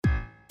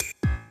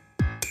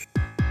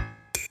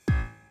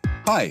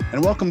Hi,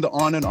 and welcome to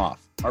On and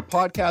Off, our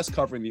podcast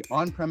covering the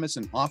on-premise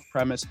and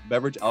off-premise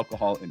beverage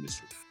alcohol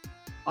industry.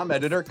 I'm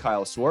editor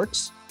Kyle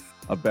Swartz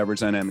of Beverage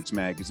Dynamics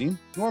magazine.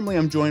 Normally,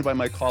 I'm joined by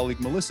my colleague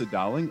Melissa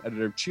Dowling,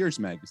 editor of Cheers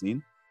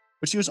magazine,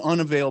 but she was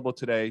unavailable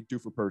today due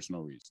for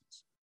personal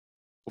reasons.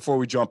 Before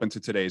we jump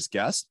into today's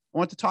guest, I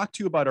want to talk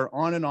to you about our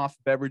On and Off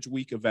Beverage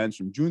Week events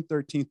from June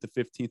 13th to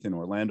 15th in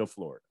Orlando,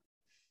 Florida.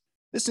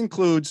 This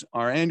includes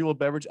our annual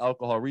Beverage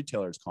Alcohol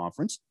Retailers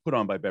Conference, put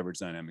on by Beverage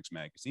Dynamics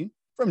magazine,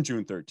 from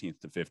June 13th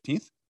to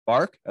 15th.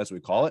 BARC, as we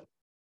call it,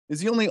 is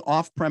the only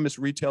off-premise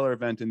retailer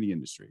event in the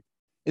industry.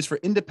 It's for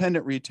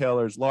independent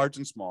retailers, large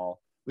and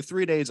small, with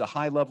 3 days of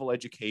high-level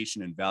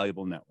education and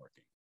valuable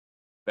networking.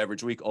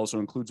 Beverage Week also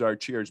includes our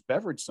Cheers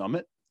Beverage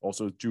Summit,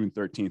 also June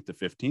 13th to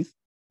 15th,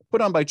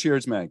 put on by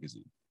Cheers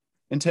magazine.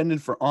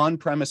 Intended for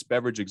on-premise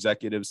beverage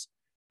executives,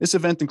 this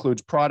event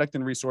includes product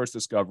and resource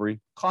discovery,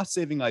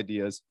 cost-saving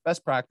ideas,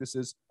 best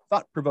practices,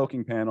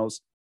 thought-provoking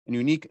panels, and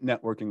unique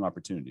networking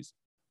opportunities.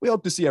 We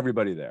hope to see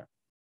everybody there.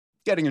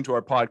 Getting into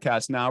our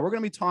podcast now, we're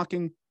going to be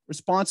talking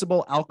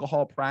responsible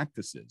alcohol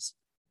practices.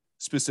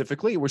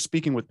 Specifically, we're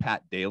speaking with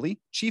Pat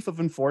Daly, Chief of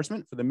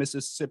Enforcement for the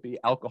Mississippi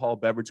Alcohol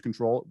Beverage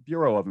Control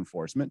Bureau of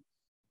Enforcement,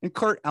 and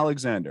Kurt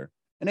Alexander,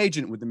 an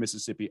agent with the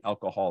Mississippi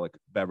Alcoholic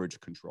Beverage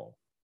Control.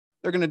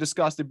 They're going to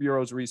discuss the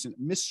Bureau's recent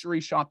mystery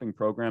shopping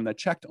program that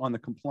checked on the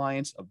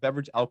compliance of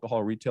beverage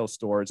alcohol retail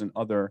stores and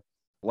other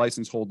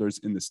license holders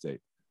in the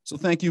state. So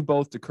thank you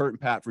both to Kurt and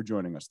Pat for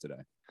joining us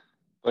today.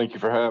 Thank you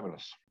for having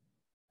us.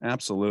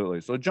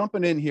 Absolutely. So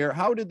jumping in here,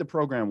 how did the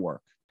program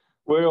work?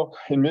 Well,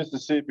 in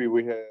Mississippi,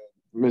 we had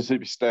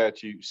Mississippi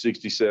Statute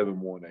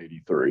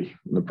 67183.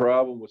 And the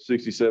problem with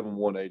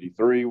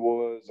 67183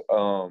 was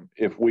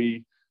if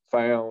we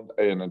found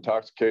an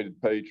intoxicated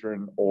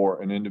patron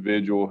or an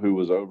individual who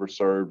was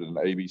overserved in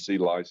an ABC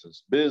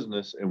licensed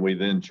business, and we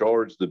then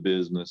charged the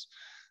business,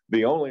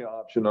 the only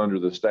option under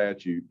the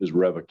statute is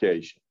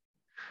revocation.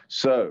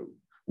 So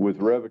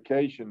with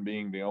revocation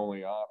being the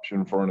only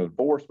option for an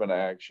enforcement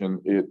action,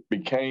 it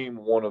became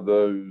one of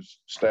those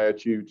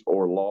statutes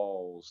or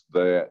laws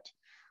that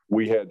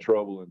we had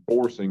trouble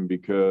enforcing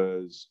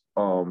because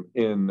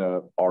in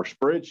our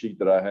spreadsheet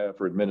that I have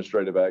for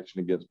administrative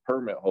action against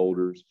permit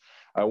holders,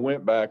 I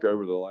went back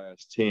over the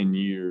last 10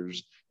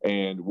 years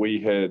and we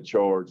had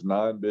charged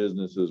 9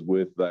 businesses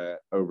with that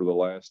over the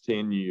last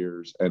 10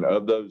 years. And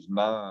of those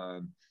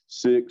 9,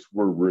 6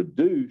 were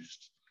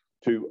reduced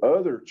to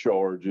other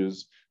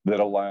charges that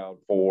allowed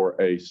for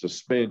a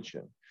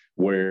suspension,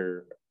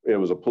 where it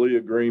was a plea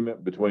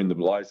agreement between the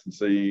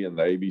licensee and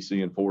the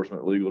ABC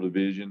Enforcement Legal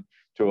Division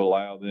to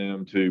allow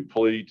them to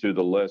plea to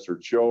the lesser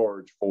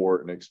charge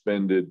for an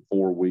extended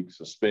 4-week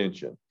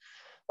suspension.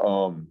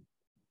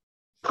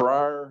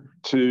 Prior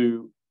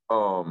to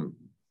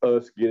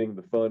us getting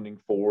the funding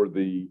for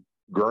the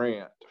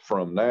grant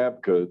from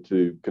NABCA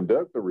to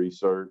conduct the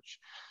research,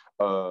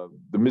 the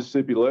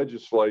Mississippi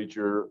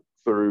legislature,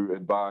 through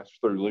advice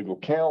through legal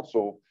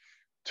counsel,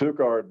 took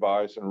our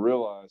advice and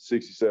realized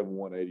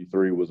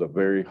 67183 was a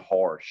very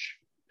harsh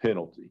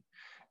penalty.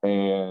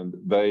 And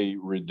they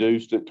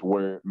reduced it to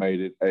where it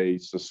made it a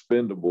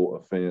suspendable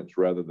offense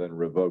rather than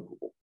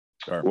revocable.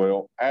 Sure.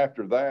 Well,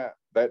 after that,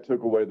 that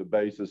took away the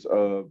basis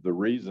of the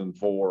reason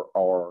for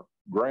our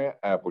grant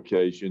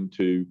application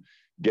to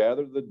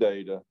gather the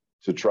data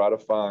to try to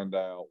find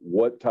out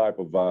what type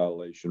of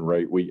violation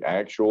rate we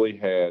actually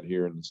had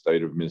here in the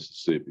state of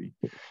Mississippi.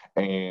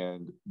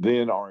 And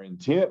then our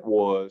intent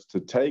was to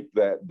take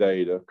that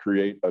data,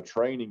 create a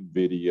training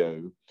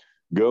video,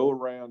 go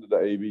around to the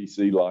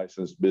ABC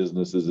licensed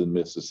businesses in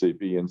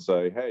Mississippi and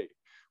say, hey,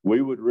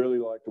 we would really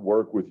like to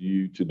work with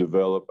you to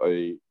develop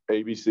a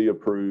ABC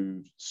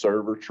approved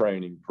server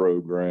training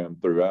program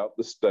throughout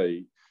the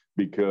state,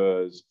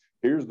 because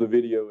here's the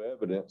video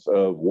evidence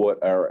of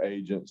what our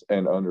agents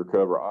and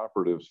undercover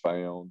operatives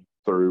found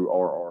through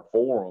our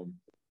forum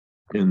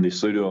in the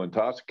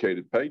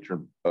pseudo-intoxicated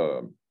patron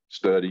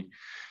study.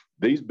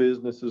 These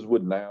businesses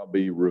would now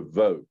be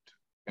revoked.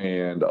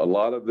 And a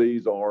lot of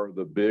these are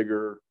the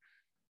bigger,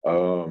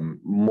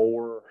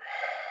 more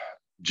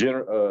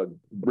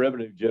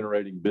revenue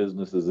generating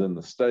businesses in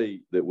the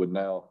state that would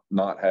now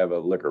not have a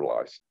liquor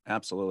license.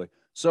 Absolutely.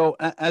 So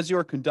as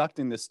you're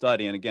conducting this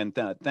study, and again,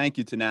 thank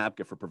you to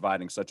NABCA for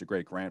providing such a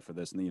great grant for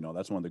this. And, you know,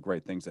 that's one of the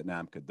great things that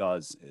NABCA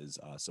does is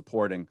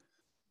supporting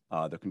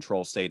the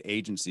control state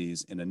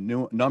agencies in a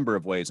number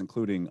of ways,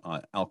 including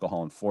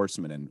alcohol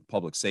enforcement and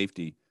public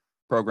safety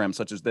programs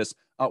such as this.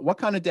 What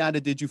kind of data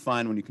did you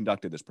find when you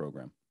conducted this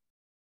program?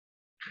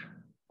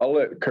 I'll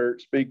let Kurt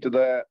speak to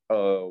that.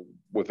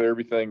 With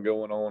everything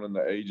going on in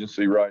the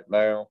agency right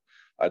now,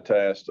 I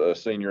tasked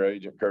Senior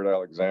Agent Kurt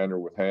Alexander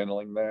with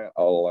handling that.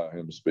 I'll allow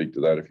him to speak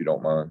to that if you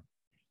don't mind.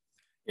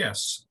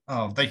 Yes.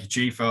 Thank you,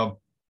 Chief. What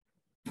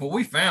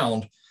we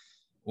found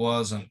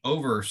was an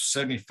over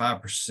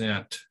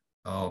 75%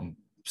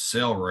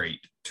 sell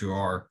rate to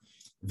our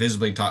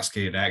visibly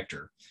intoxicated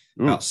actor.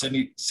 About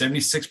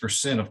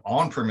 76% of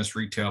on-premise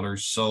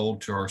retailers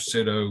sold to our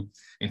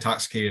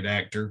pseudo-intoxicated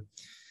actor.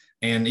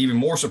 And even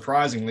more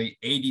surprisingly,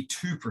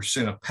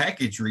 82% of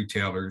package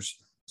retailers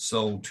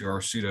sold to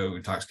our pseudo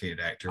intoxicated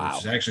actor, Wow.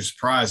 which has actually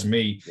surprised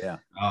me. Yeah.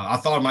 I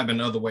thought it might have been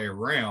the other way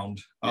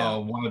around. Yeah.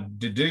 What I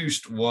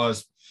deduced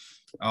was,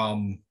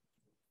 I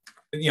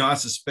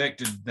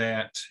suspected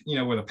that,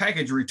 with a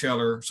package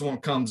retailer, someone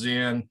comes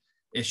in,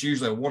 it's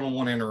usually a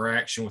one-on-one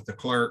interaction with the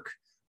clerk.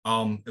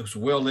 It was a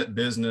well-lit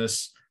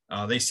business.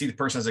 They see the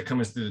person as they come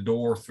in through the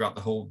door throughout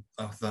the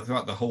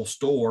whole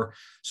store,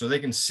 so they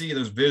can see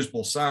those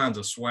visible signs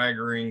of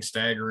swaggering,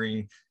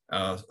 staggering,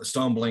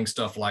 stumbling,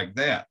 stuff like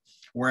that.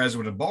 Whereas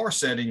with a bar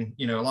setting,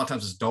 a lot of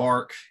times it's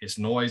dark, it's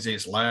noisy,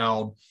 it's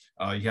loud.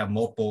 You have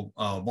multiple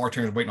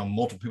bartenders waiting on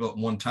multiple people at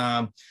one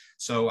time.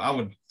 So I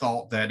would have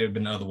thought that it would have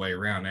been the other way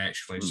around,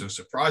 actually. So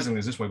surprisingly,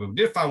 it's this way. But we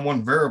did find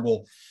one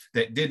variable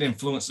that did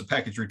influence the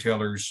package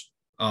retailers'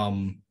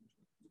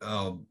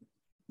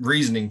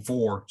 reasoning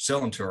for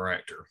selling to our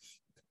actor.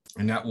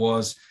 And that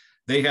was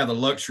they had the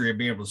luxury of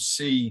being able to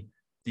see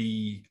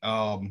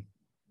when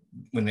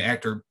the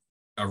actor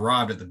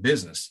arrived at the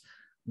business.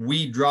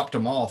 We dropped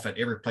them off at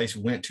every place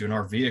we went to in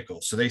our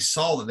vehicle. So they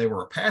saw that they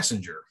were a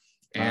passenger.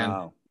 And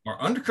our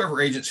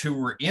undercover agents who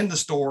were in the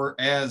store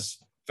as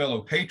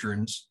fellow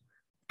patrons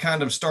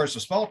kind of started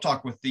some small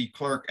talk with the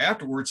clerk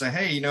afterwards, say,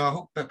 hey, I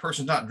hope that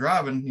person's not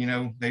driving.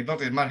 They thought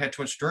they might have had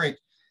too much drink.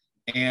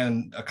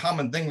 And a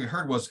common thing we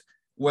heard was,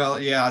 well,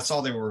 yeah, I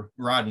saw they were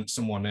riding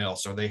someone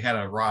else, or they had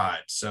a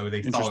ride. So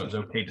they thought it was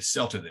okay to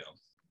sell to them.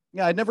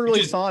 Yeah, I never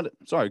really thought.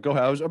 Sorry, go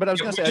ahead.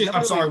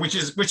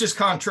 Which is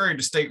contrary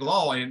to state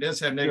law, and it does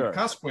have negative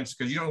consequences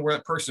because you don't know where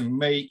that person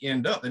may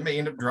end up. They may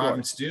end up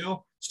driving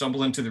still,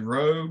 stumble into the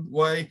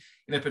roadway,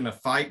 end up in a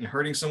fight and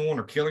hurting someone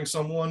or killing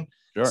someone.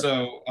 Sure.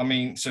 So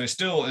it's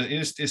still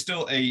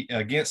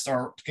against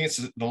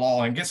the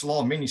law and against the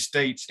law in many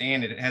states,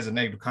 and it has a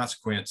negative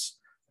consequence.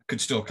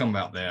 Could still come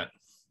about that.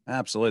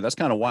 Absolutely. That's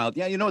kind of wild.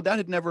 Yeah. That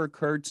had never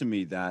occurred to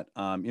me that,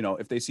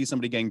 if they see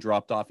somebody getting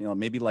dropped off,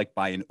 maybe like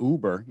by an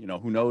Uber,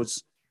 who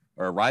knows,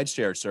 or a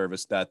rideshare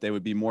service, that they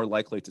would be more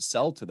likely to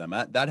sell to them.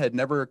 That had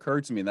never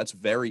occurred to me. And that's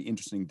very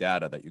interesting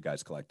data that you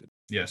guys collected.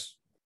 Yes.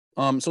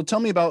 So tell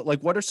me about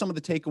what are some of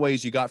the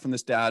takeaways you got from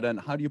this data, and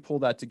how do you pull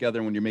that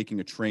together when you're making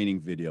a training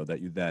video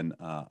that you then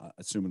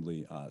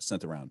assumedly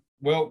sent around?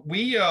 Well,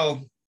 we,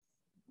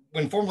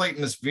 when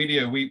formulating this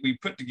video, we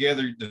put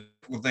together the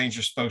things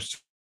you're supposed to,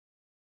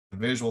 the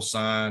visual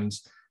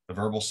signs, the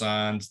verbal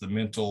signs, the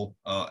mental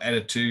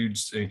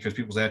attitudes, because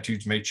people's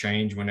attitudes may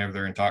change whenever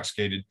they're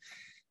intoxicated.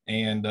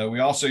 And we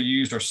also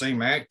used our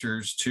same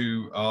actors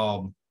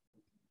to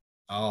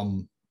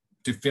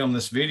film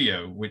this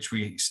video, which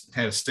we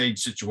had a stage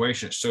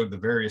situation that showed the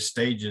various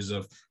stages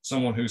of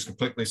someone who's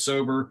completely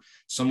sober,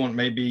 someone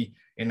maybe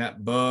in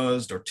that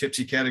buzzed or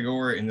tipsy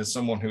category, and then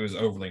someone who is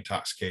overly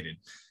intoxicated.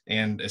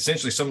 And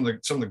essentially some of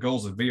the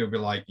goals of the video would be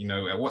like,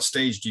 at what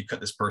stage do you cut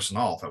this person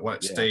off? At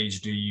what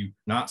stage do you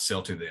not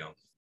sell to them?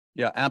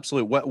 Yeah,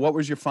 absolutely. What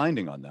was your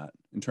finding on that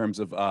in terms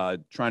of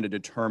trying to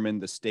determine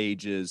the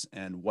stages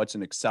and what's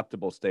an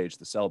acceptable stage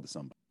to sell to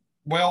somebody?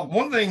 Well,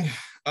 one thing,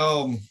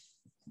 the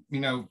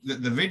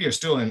video is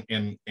still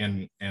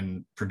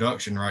in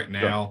production right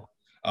now.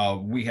 Sure.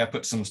 We have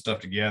put some stuff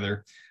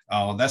together.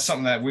 That's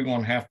something that we're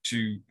going to have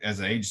to, as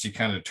an agency,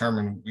 kind of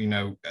determine,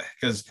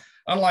 because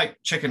unlike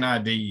checking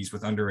IDs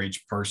with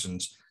underage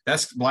persons,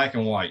 that's black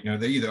and white.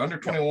 They're either under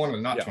 21 or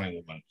not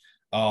 21.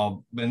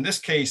 But in this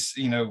case,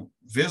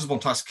 visible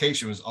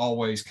intoxication was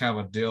always kind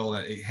of a deal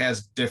that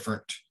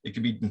it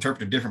can be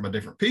interpreted different by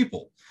different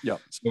people. Yeah.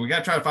 So we got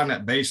to try to find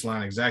that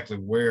baseline exactly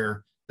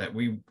where that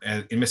we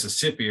in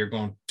Mississippi are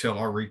going to tell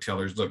our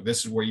retailers, look,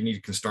 this is where you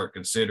need to start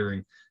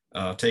considering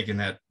taking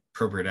that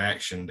appropriate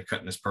action to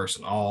cutting this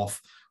person off,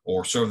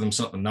 or serve them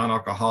something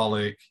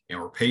non-alcoholic,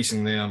 or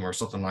pacing them or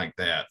something like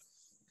that.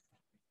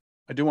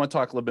 I do want to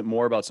talk a little bit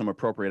more about some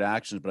appropriate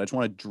actions, but I just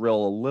want to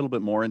drill a little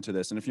bit more into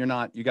this. And if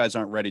you guys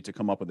aren't ready to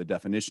come up with a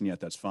definition yet,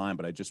 that's fine.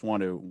 But I just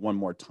want to one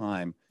more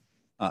time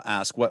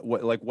ask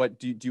what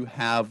do you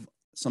have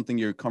something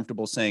you're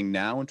comfortable saying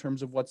now in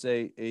terms of what's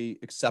a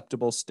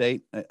acceptable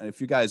state?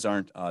 If you guys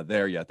aren't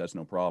there yet, that's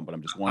no problem. But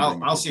I'm just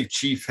wondering. I'll see if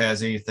Chief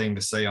has anything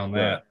to say on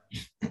that.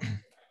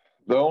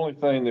 The only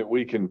thing that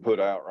we can put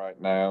out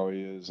right now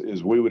is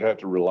we would have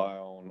to rely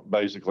on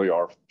basically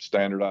our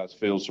standardized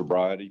field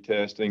sobriety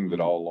testing that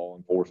all law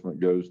enforcement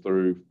goes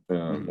through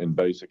in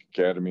Basic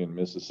Academy in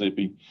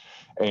Mississippi.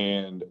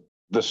 And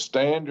the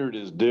standard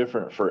is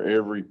different for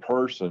every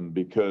person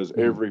because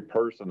every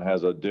person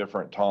has a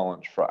different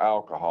tolerance for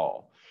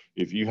alcohol.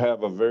 If you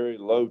have a very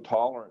low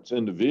tolerance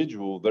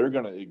individual, they're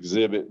going to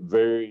exhibit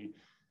very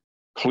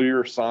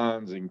clear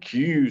signs and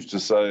cues to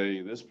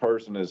say this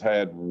person has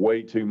had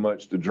way too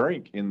much to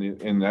drink.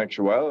 In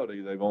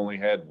actuality, they've only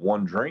had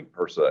one drink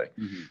per se.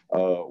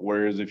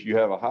 Whereas if you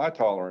have a high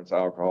tolerance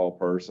alcohol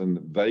person,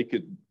 they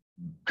could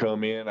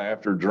come in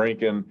after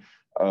drinking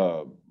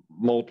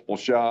multiple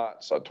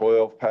shots, a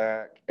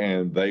 12-pack,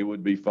 and they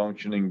would be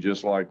functioning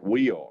just like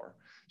we are.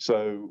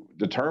 So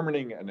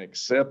determining an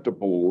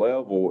acceptable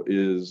level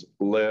is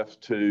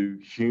left to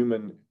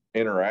human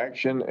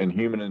interaction and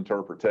human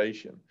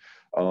interpretation.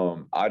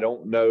 I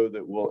don't know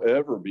that we'll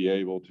ever be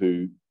able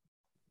to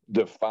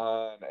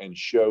define and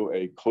show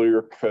a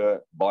clear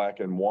cut black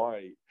and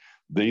white,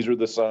 these are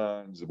the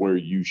signs where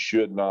you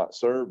should not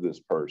serve this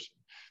person,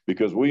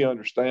 because we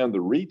understand the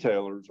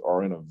retailers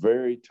are in a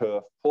very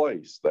tough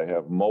place. They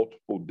have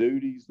multiple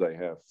duties, they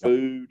have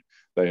food,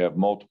 they have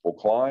multiple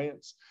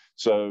clients.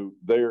 So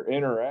their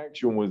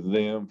interaction with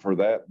them for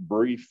that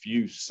brief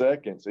few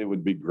seconds, it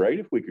would be great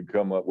if we could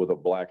come up with a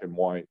black and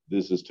white,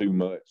 this is too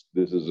much,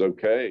 this is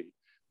okay.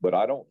 But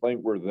I don't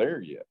think we're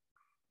there yet.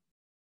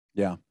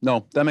 Yeah,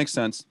 no, that makes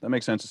sense. That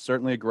makes sense. It's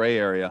certainly a gray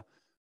area.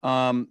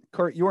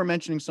 Kurt, you were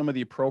mentioning some of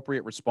the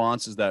appropriate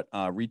responses that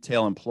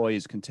retail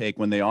employees can take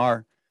when they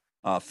are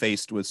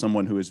faced with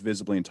someone who is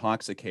visibly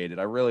intoxicated.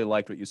 I really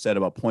liked what you said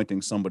about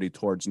pointing somebody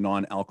towards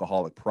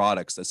non-alcoholic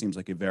products. That seems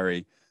like a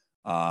very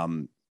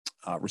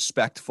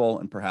respectful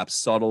and perhaps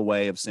subtle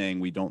way of saying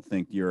we don't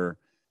think you're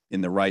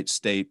in the right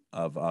state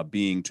of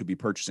being to be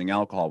purchasing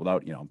alcohol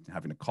without,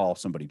 having to call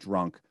somebody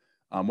drunk.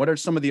 What are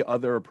some of the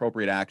other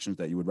appropriate actions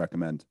that you would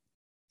recommend?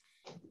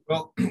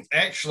 Well,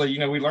 actually,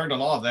 we learned a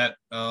lot of that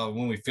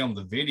when we filmed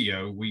the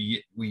video.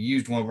 We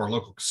used one of our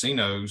local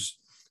casinos,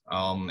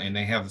 and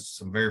they have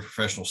some very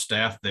professional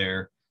staff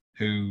there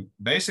who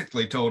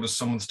basically told us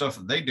some of the stuff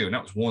that they do. And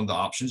that was one of the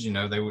options.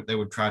 They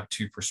would try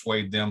to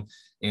persuade them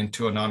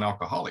into a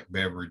non-alcoholic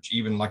beverage,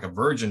 even like a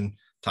virgin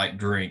type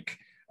drink.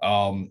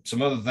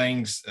 Some other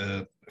things,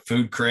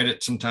 food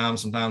credit.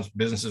 Sometimes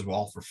businesses will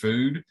offer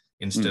food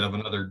instead of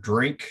another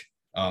drink.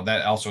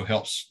 That also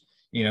helps,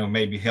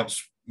 maybe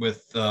helps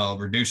with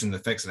reducing the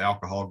effects of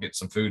alcohol, get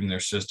some food in their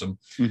system.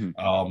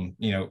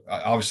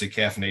 Obviously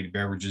caffeinated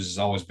beverages has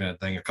always been a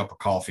thing, a cup of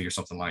coffee or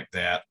something like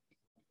that.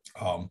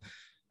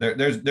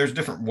 There's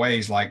different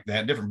ways like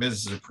that. Different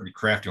businesses are pretty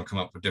crafty and come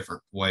up with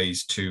different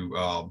ways to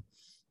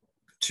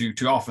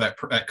offer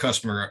that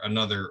customer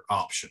another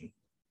option.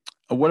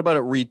 What about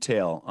at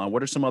retail?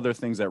 What are some other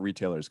things that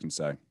retailers can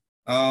say?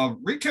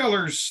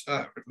 Retailers,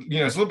 it's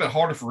a little bit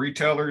harder for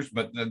retailers,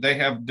 but they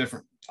have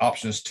different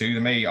options too. They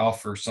may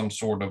offer some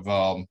sort of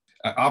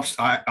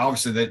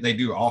obviously they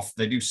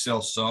do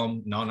sell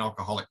some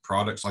non-alcoholic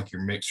products like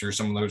your mixer.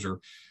 Some of those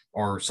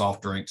are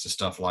soft drinks and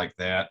stuff like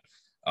that.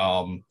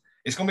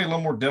 It's going to be a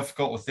little more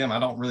difficult with them. I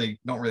don't really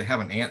have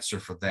an answer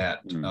for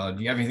that. Do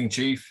you have anything,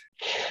 Chief?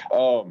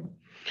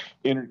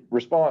 In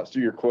response to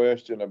your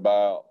question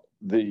about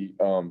the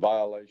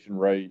violation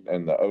rate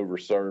and the over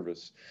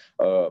service,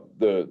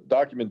 the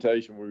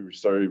documentation we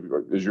received,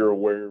 as you're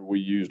aware, we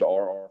used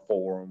RR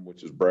Forum,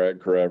 which is Brad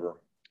Crever,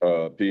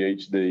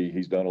 PhD.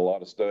 He's done a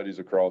lot of studies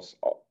across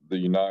the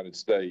United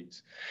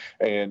States,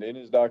 and in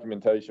his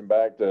documentation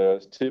back to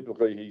us,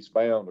 typically he's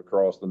found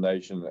across the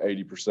nation an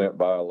 80%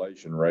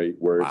 violation rate,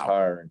 where it's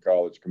higher in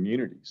college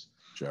communities.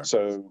 Sure.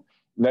 So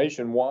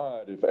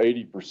nationwide, if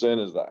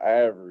 80% is the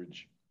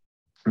average,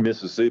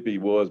 Mississippi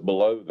was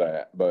below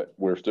that, but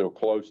we're still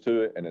close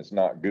to it, and it's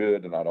not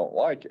good, and I don't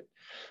like it.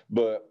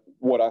 But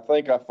what I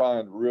think I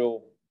find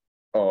real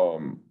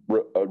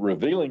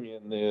revealing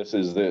in this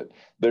is that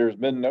there's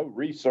been no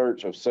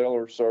research of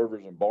sellers,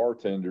 servers, and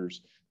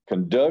bartenders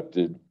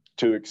conducted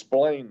to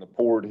explain the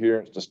poor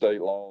adherence to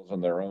state laws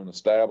and their own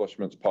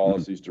establishments'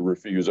 policies to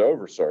refuse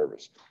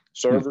overservice.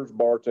 Servers,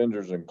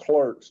 bartenders, and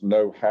clerks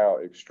know how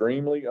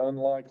extremely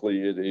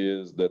unlikely it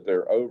is that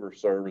their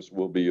overservice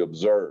will be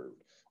observed,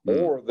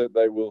 or that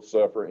they will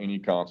suffer any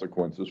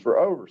consequences for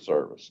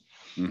overservice.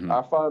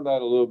 I find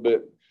that a little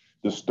bit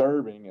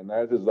disturbing, and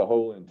that is the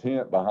whole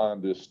intent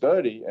behind this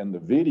study and the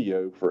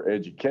video for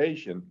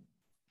education,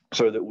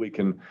 so that we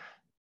can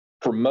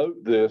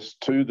promote this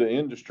to the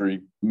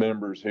industry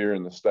members here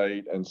in the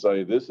state and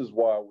say, this is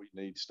why we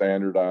need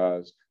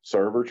standardized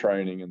server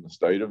training in the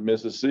state of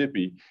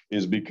Mississippi,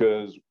 is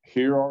because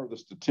here are the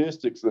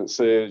statistics that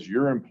says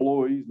your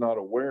employee's not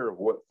aware of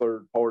what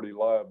third-party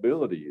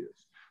liability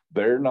is.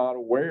 They're not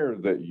aware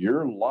that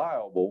you're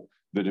liable,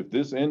 that if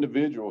this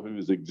individual who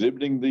is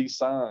exhibiting these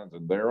signs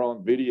and they're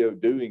on video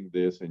doing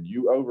this and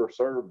you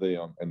overserve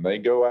them and they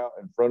go out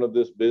in front of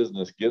this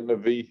business, get in a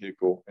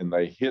vehicle and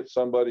they hit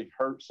somebody,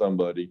 hurt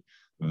somebody,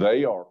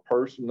 they are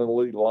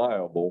personally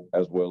liable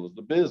as well as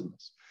the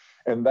business.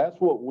 And that's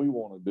what we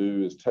want to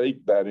do, is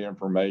take that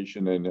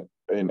information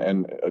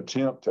and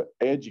attempt to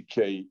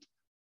educate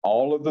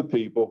all of the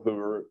people who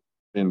are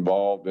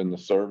involved in the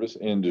service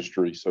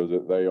industry so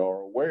that they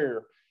are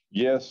aware,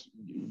 yes,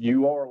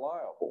 you are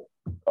liable.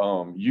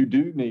 You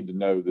do need to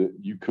know that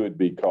you could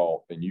be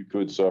caught and you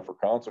could suffer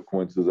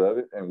consequences of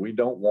it. And we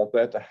don't want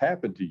that to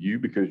happen to you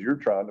because you're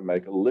trying to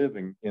make a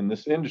living in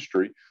this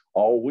industry.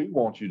 All we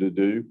want you to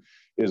do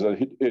is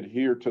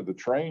adhere to the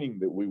training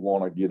that we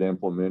want to get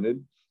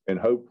implemented and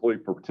hopefully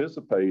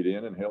participate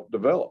in and help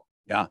develop.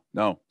 Yeah,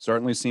 no,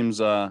 certainly seems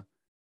like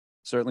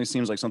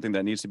something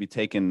that needs to be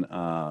taken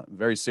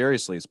very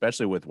seriously,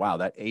 especially with, wow,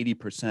 that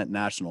 80%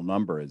 national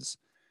number is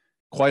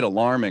quite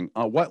alarming.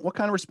 What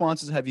kind of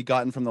responses have you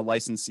gotten from the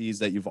licensees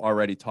that you've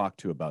already talked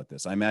to about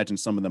this? I imagine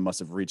some of them must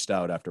have reached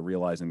out after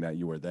realizing that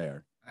you were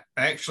there.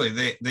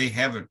 Actually, they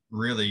haven't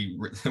really.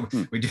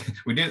 We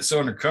did it so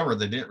undercover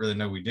they didn't really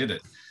know we did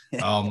it,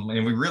 and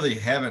we really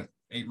haven't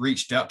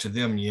reached out to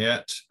them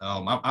yet.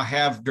 I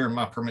have during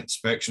my permit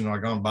inspection,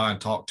 I've gone by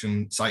and talked to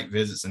them, site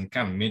visits, and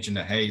kind of mentioned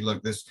that, hey,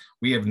 look,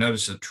 we have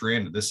noticed a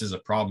trend that this is a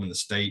problem in the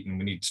state, and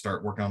we need to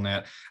start working on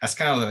that. That's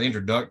kind of the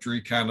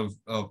introductory kind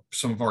of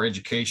some of our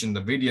education.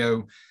 The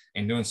video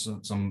and doing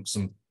some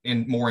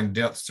more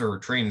in-depth sort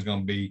of training is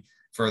going to be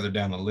further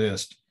down the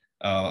list.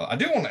 I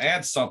do want to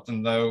add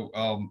something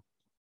though.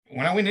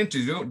 When I went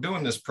into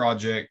doing this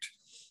project,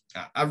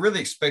 I really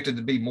expected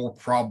to be more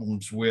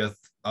problems with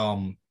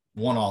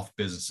one-off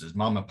businesses,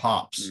 mom and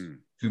pops,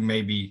 who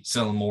may be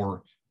selling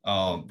more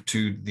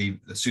to the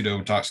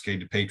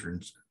pseudo-intoxicated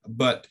patrons.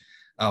 But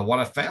what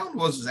I found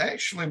was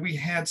actually we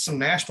had some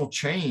national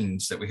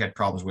chains that we had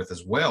problems with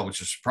as well,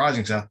 which is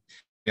surprising because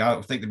I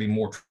would think there'd be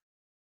more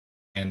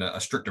and a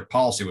stricter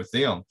policy with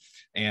them.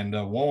 And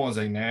one was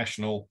a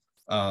national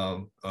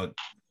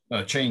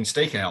chain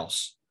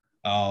steakhouse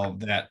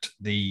that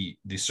the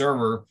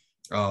server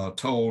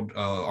told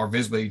our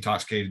visibly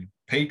intoxicated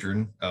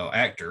patron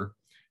actor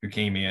who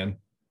came in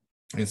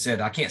and said,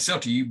 I can't sell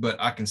to you, but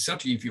I can sell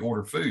to you if you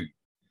order food.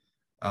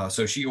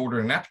 So she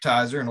ordered an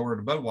appetizer and ordered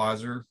a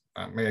Budweiser.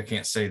 Maybe I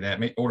can't say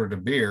that. Ordered a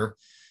beer,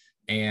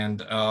 and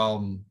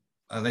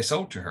they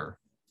sold to her.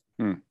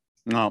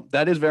 No,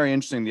 that is very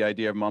interesting. The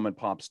idea of mom and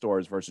pop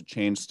stores versus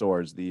chain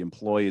stores, the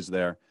employees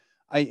there.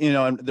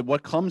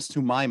 What comes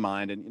to my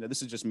mind, and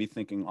this is just me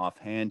thinking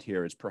offhand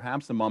here, is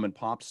perhaps the mom and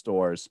pop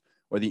stores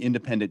or the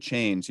independent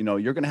chains.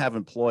 You're going to have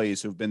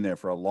employees who've been there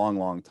for a long,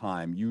 long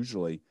time.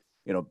 Usually,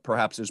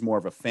 perhaps there's more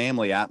of a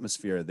family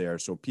atmosphere there,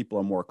 so people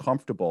are more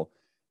comfortable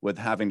with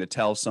having to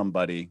tell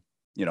somebody,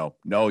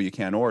 no, you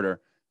can't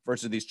order.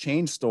 Versus these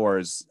chain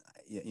stores,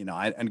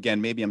 and again,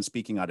 maybe I'm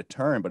speaking out of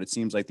turn, but it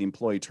seems like the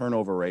employee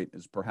turnover rate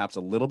is perhaps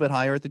a little bit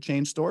higher at the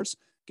chain stores.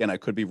 Again, I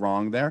could be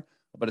wrong there,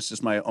 but it's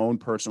just my own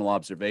personal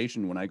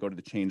observation when I go to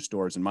the chain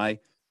stores in my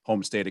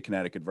home state of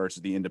Connecticut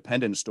versus the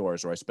independent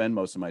stores where I spend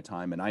most of my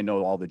time. And I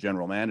know all the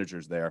general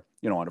managers there,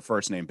 on a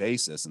first name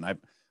basis. And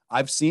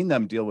I've seen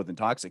them deal with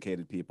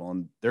intoxicated people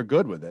and they're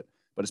good with it,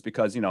 but it's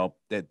because,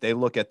 that they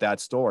look at that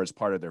store as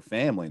part of their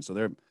family. And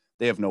so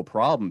they have no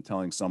problem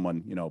telling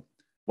someone,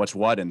 what's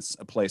what in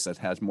a place that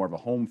has more of a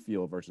home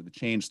feel versus the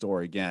chain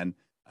store. Again,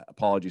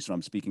 apologies if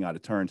I'm speaking out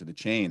of turn to the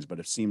chains, but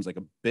it seems like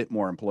a bit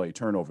more employee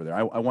turnover there.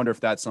 I wonder if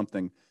that's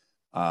something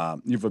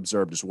you've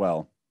observed as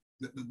well.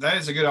 That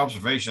is a good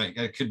observation.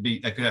 That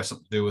could have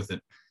something to do with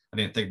it. I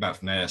didn't think about it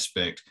from that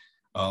aspect.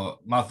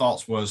 My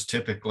thoughts was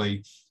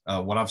typically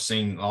what I've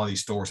seen, all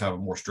these stores have a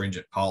more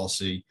stringent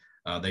policy.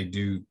 They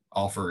do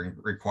offer and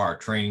require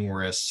training,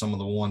 whereas some of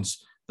the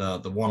ones,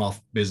 the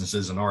one-off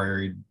businesses in our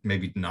area,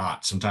 maybe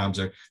not. Sometimes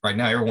right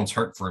now everyone's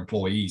hurt for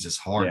employees. It's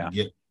hard to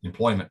get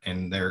employment,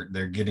 and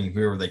they're getting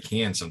whoever they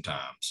can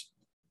sometimes.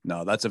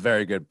 No, that's a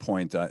very good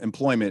point.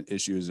 Employment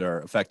issues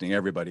are affecting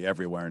everybody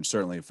everywhere, and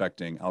certainly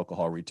affecting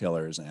alcohol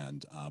retailers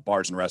and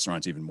bars and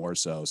restaurants even more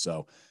so.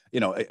 So,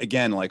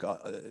 again, like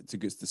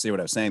to say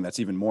what I was saying, that's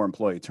even more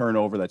employee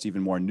turnover. That's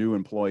even more new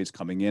employees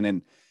coming in.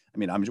 And I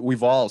mean,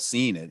 we've all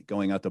seen it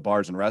going out to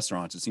bars and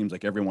restaurants. It seems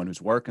like everyone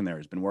who's working there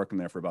has been working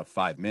there for about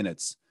 5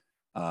 minutes.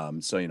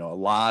 So, a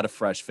lot of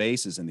fresh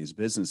faces in these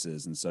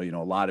businesses. And so, a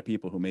lot of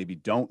people who maybe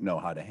don't know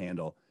how to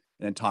handle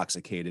an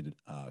intoxicated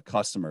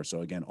customer.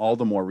 So again, all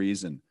the more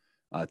reason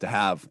to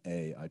have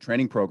a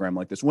training program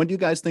like this. When do you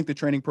guys think the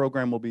training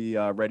program will be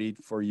ready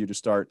for you to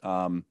start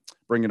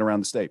bringing it around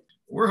the state?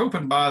 We're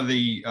hoping by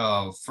the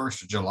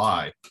 1st of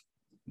July,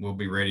 we'll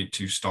be ready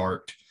to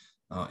start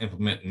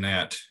implementing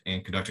that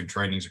and conducting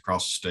trainings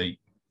across the state.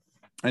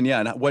 And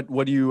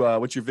what do you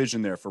what's your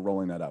vision there for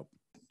rolling that out?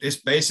 It's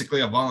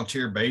basically a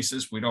volunteer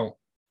basis. We don't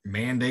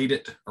mandate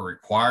it or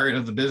require it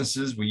of the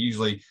businesses.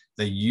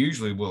 They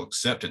usually will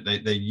accept it.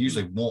 They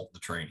usually want the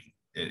training.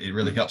 It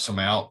really helps them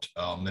out.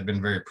 They've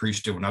been very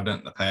appreciative when I've done it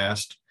in the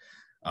past.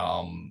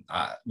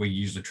 We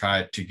usually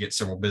try to get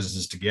several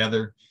businesses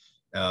together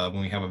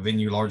when we have a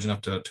venue large enough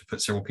to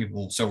put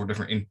several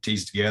different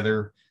entities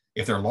together.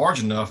 If they're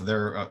large enough,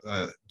 they're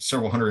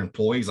several hundred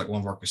employees, like one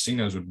of our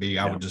casinos would be.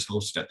 I would just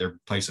host it at their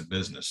place of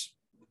business.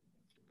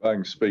 I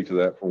can speak to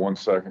that for 1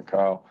 second,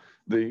 Kyle.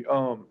 The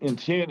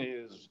intent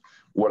is,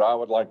 what I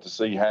would like to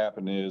see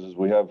happen is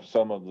we have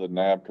some of the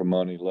NABCA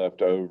money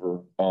left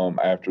over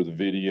after the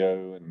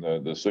video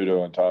and the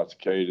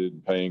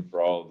pseudo-intoxicated, paying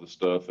for all of the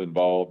stuff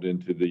involved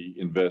into the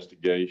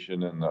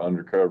investigation and the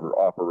undercover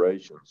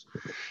operations,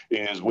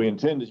 is we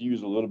intend to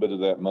use a little bit of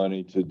that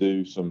money to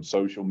do some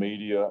social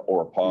media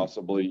or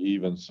possibly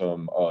even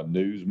some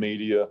news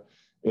media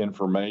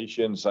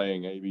information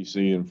saying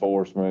ABC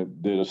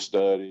Enforcement did a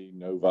study,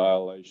 no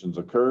violations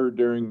occurred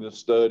during this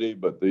study,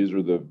 but these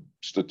are the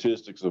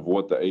statistics of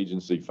what the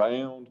agency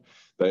found.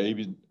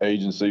 The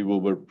agency will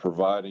be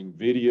providing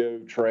video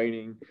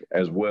training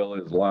as well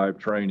as live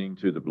training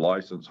to the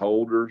license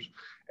holders.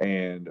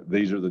 And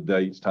these are the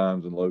dates,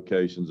 times, and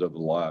locations of the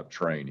live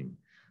training.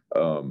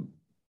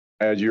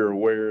 As you're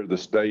aware, the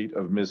state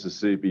of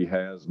Mississippi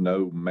has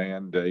no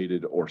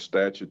mandated or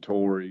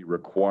statutory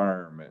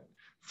requirement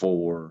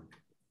for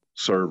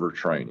server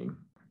training.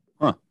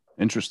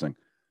 Interesting.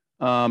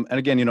 And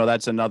again,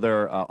 that's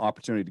another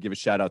opportunity to give a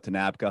shout out to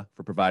NABCA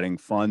for providing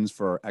funds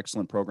for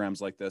excellent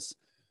programs like this.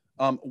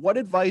 What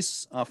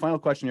advice, final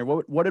question here,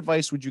 what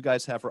advice would you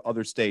guys have for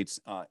other states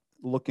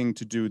looking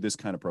to do this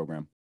kind of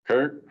program?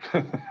 Kurt?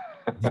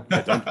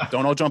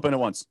 Don't all jump in at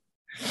once.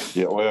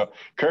 Yeah, well,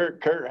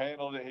 Kurt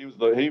handled it.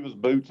 He was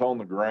boots on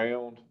the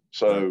ground,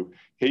 so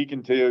he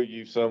can tell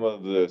you some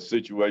of the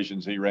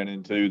situations he ran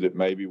into that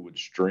maybe would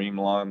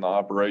streamline the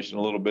operation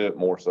a little bit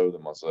more so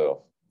than myself.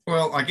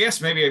 Well, I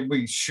guess maybe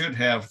we should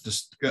have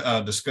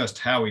discussed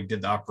how we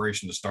did the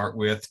operation to start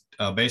with.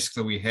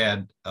 Basically, we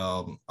had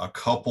a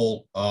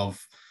couple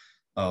of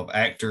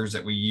actors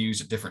that we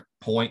used at different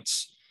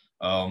points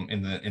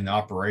in the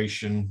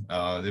operation.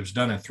 It was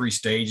done in 3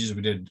 stages.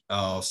 We did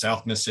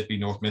South Mississippi,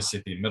 North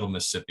Mississippi, and Middle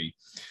Mississippi.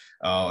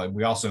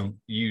 We also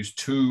used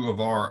 2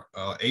 of our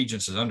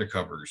agents as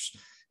undercovers.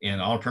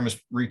 And on-premise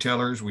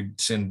retailers, we'd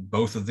send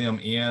both of them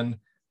in.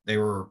 They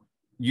were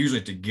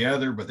usually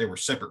together, but they were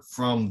separate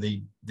from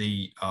the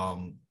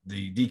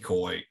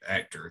decoy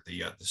actor,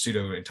 the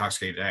pseudo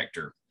intoxicated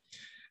actor.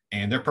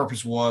 And their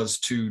purpose was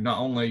to not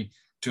only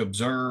to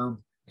observe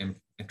and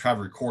try to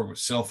record with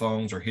cell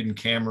phones or hidden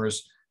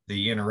cameras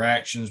the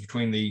interactions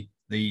between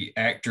the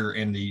actor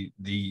and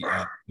the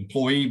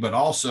employee, but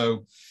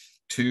also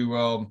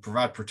to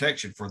provide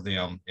protection for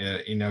them.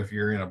 If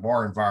you're in a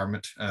bar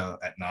environment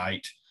at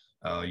night,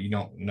 you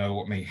don't know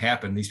what may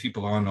happen. These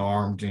people are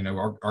unarmed.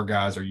 Our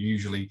guys are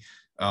usually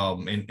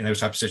in those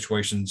type of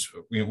situations.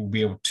 We'll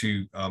be able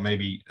to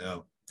maybe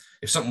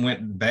if something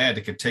went bad,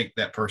 it could take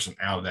that person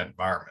out of that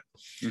environment.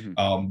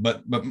 Mm-hmm.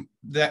 But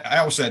that,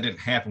 I would say that didn't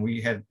happen.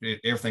 We had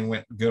everything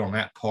went good on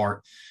that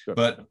part. Sure.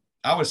 But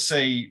I would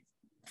say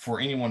for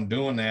anyone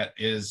doing that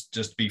is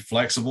just be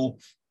flexible,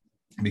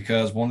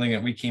 because one thing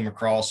that we came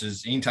across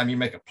is anytime you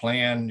make a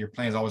plan, your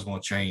plan is always going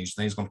to change.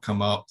 Things are going to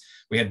come up.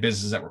 We had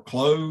businesses that were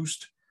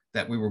closed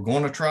that we were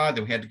going to try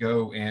that we had to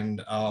go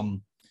and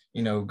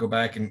go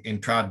back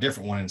and try a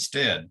different one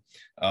instead.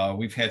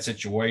 We've had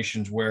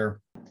situations where,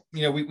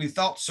 we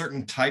thought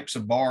certain types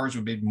of bars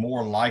would be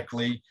more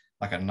likely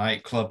like a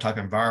nightclub type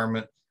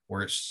environment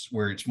where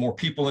it's more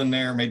people in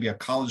there, maybe a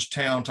college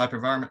town type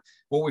environment.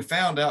 What we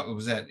found out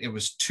was that it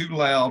was too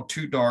loud,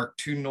 too dark,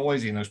 too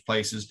noisy in those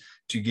places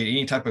to get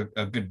any type of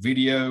a good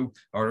video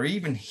or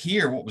even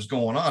hear what was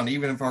going on.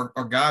 Even if our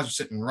guys were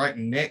sitting right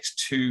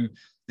next to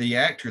the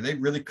actor, they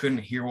really couldn't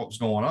hear what was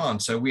going on.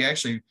 So we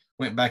actually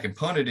went back and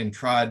punted and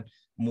tried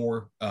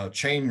more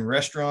chain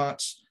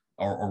restaurants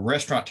or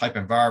restaurant type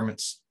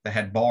environments that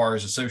had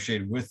bars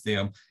associated with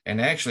them,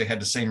 and actually had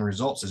the same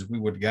results as we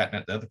would have gotten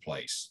at the other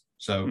place.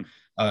 So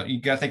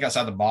you got to think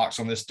outside the box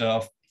on this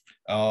stuff.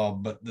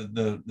 But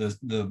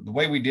the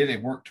way we did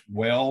it worked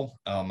well.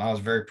 I was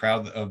very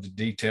proud of the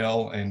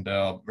detail and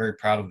very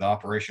proud of the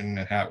operation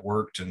and how it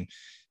worked,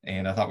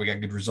 and I thought we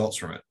got good results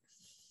from it.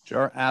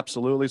 Sure,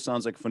 absolutely.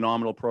 Sounds like a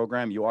phenomenal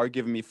program. You are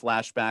giving me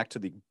flashback to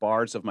the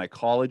bars of my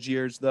college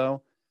years,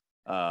 though.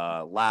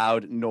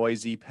 Loud,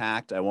 noisy,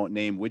 packed. I won't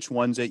name which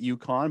ones at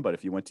UConn, but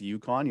if you went to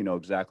UConn, you know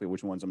exactly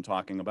which ones I'm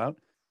talking about.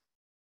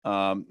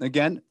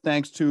 Again,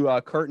 thanks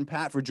to Kurt and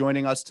Pat for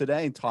joining us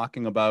today and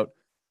talking about,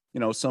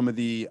 some of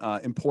the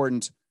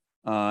important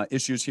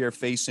issues here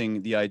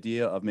facing the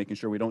idea of making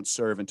sure we don't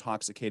serve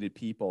intoxicated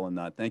people. And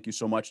thank you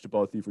so much to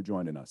both of you for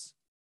joining us.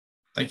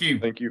 Thank you.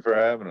 Thank you for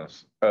having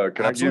us. Can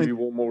Absolutely. I give you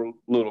one more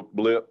little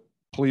blip?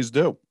 Please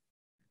do.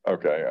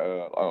 Okay.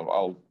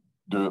 I'll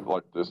do it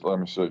like this. Let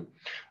me see.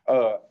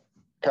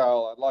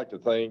 Kyle, I'd like to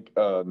thank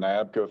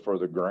NABCA for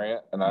the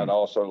grant, and I'd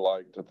also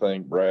like to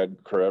thank Brad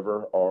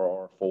Crever,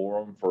 RR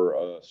Forum,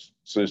 for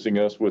assisting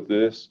us with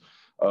this.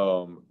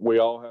 We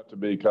all have to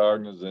be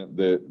cognizant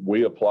that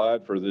we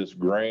applied for this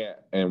grant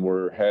and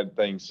had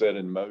things set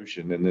in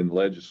motion, and then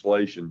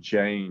legislation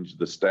changed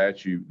the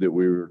statute that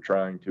we were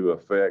trying to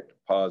affect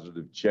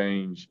positive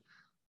change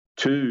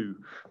to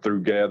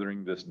through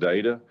gathering this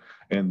data,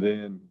 and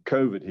then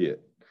COVID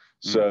hit.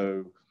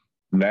 So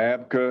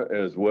NABCA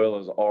as well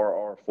as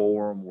RR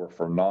Forum were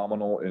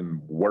phenomenal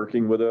in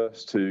working with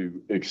us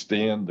to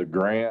extend the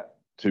grant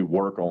to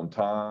work on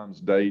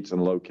times, dates,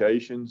 and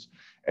locations.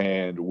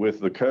 And with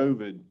the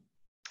COVID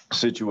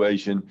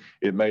situation,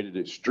 it made it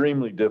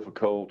extremely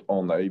difficult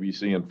on the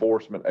ABC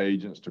enforcement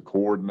agents to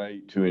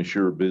coordinate to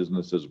ensure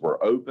businesses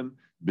were open,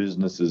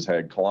 businesses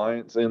had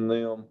clients in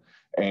them.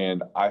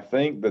 And I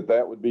think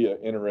that would be an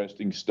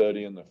interesting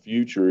study in the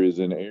future, is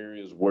in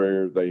areas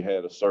where they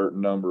had a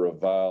certain number of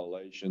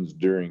violations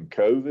during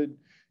COVID.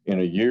 In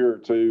a year or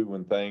two,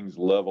 when things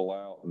level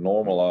out and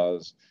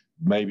normalize,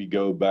 maybe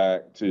go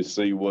back to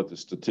see what the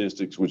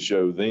statistics would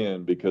show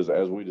then, because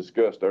as we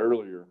discussed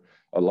earlier,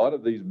 a lot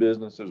of these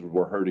businesses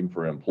were hurting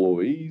for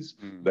employees.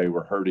 They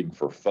were hurting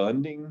for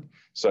funding.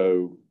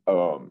 So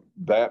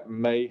that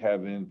may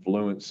have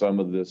influenced some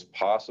of this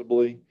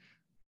possibly.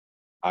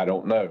 I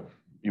don't know.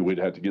 We'd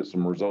have to get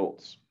some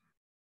results.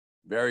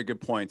 Very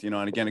good point. And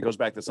again, it goes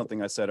back to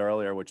something I said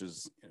earlier, which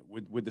is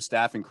with the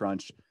staffing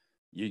crunch,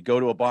 you go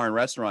to a bar and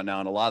restaurant now,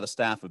 and a lot of the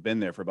staff have been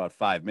there for about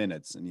 5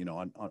 minutes. And,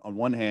 on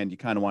one hand, you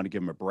kind of want to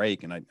give them a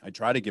break. And I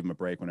try to give them a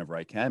break whenever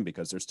I can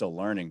because they're still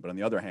learning. But on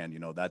the other hand,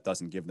 that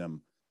doesn't give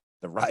them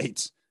the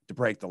right to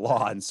break the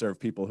law and serve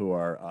people who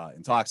are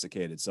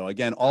intoxicated. So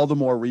again, all the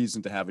more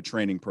reason to have a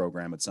training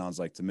program, it sounds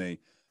like to me.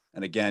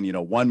 And again,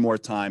 one more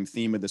time,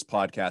 theme of this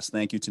podcast,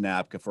 thank you to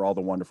NABCA for all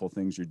the wonderful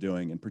things you're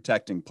doing in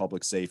protecting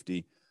public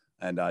safety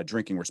and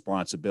drinking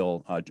responsibly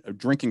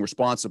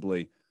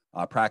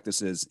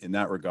practices in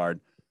that regard.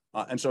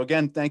 And so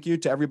again, thank you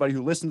to everybody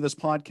who listened to this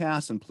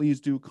podcast, and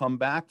please do come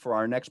back for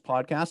our next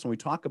podcast when we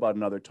talk about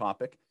another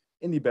topic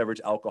in the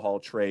beverage alcohol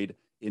trade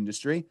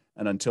industry.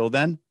 And until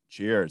then,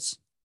 cheers.